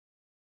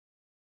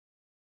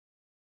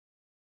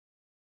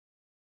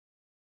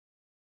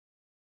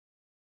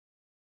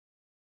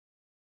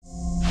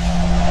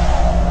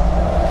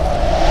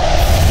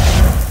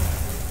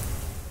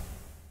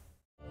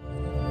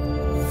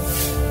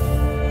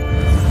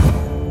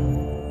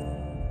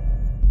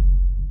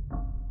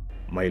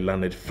my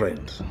learned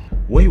friend.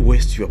 Why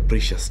waste your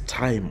precious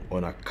time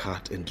on a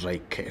cut and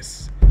dry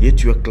case?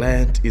 Yet your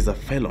client is a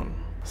felon.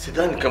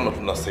 Sidhani kama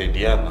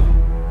tunasaidiana.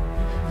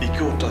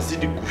 Ikiwa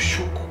utazidi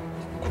kushuku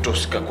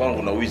kutoshika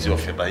kwangu na wizi wa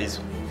fedha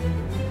hizo.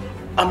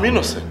 I'm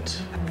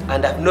innocent.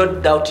 And I've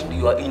not doubted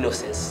your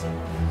innocence.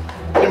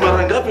 Ni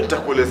mara ngapi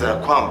nitakueleza ya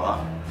kwamba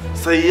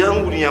sahi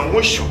yangu ni ya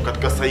mwisho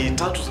katika sahi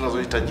 3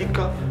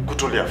 zinazohitajika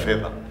kutolea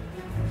fedha.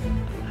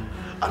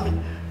 I mean,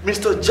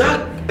 Mr.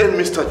 Jack and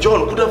Mr.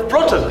 John could have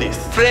plotted this.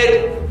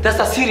 Fred, that's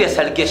a serious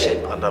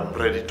allegation. And I'm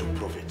ready to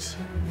prove it.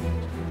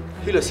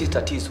 Hilo si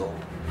tatizo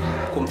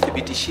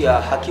kumthibitishia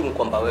hakimu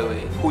kwamba wewe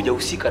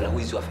hujahusika na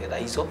wizi wa fedha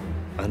hizo.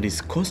 And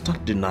his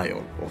constant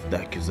denial of the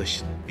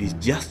accusation is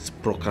just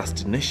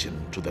procrastination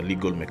to the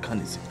legal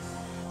mechanism.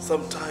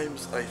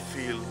 Sometimes I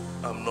feel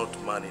I'm not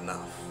man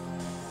enough.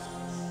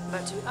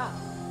 But you are.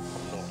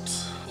 I'm not.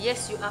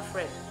 Yes, you are,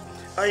 Fred.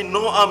 I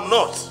know I'm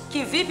not.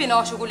 Kivipi na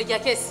washughulikia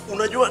kesi?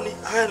 Unajua ni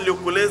haya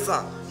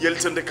niliyokueleza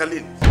yalitendeka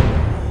lini?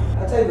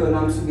 Hata hivyo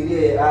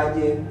namsubiria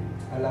aje,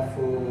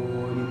 alafu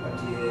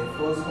nipatie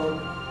false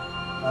hope.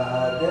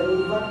 Then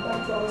we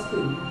back to our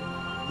scheme.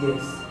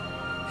 Yes.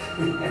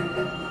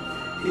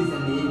 He's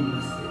an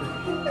innocent.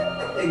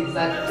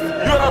 Exactly.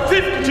 You are a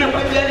thief,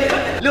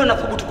 Kichimba. Leo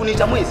nathubutu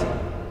kuniita mwizi.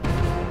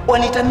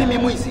 Waniita mimi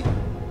mwizi.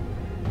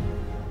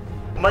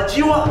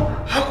 Majiwa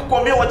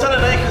hakukwambia wachana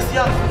na hii kesi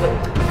yako.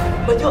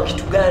 Majiwa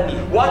kitu gani?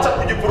 Wacha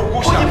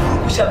kujipurukusha.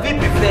 Kujipurukusha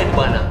vipi Fred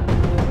bwana?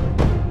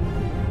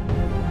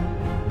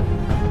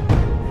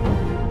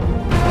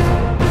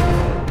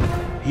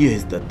 Here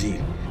is the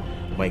deal.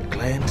 My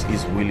client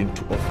is willing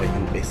to offer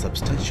you a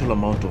substantial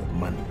amount of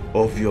money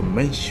of your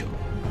mention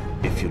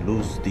if you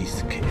lose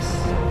this case.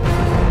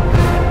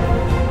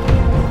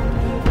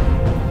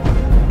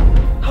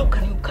 How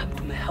can you come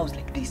to my house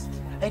like this?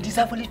 I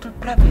deserve a little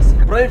privacy.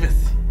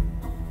 Privacy?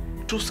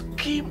 To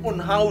scheme on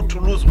how to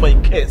lose my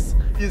case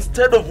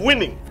instead of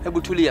winning.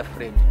 Hebu tulia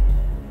Fred.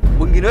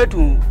 Wengine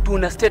wetu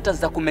tuna status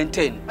za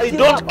ku-maintain. I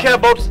don't care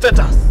about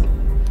status.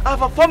 I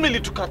have a family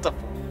to cater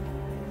for.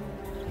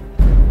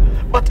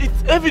 But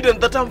it's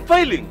evident that I'm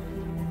failing.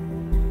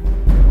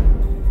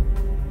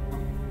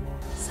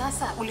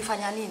 Sasa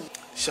ulifanya nini?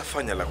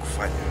 Shafanya la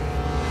kufanya.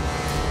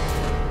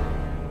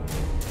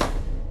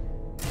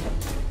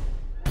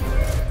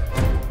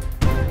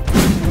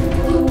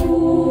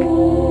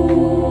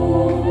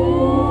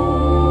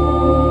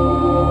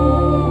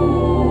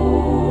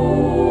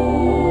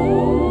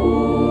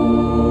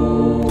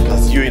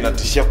 Kazi hiyo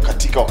inatishia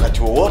katika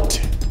wakati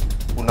wowote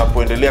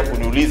unapoendelea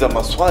kuniuliza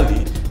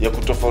maswali ya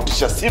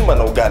kutofautisha sima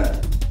na ugali.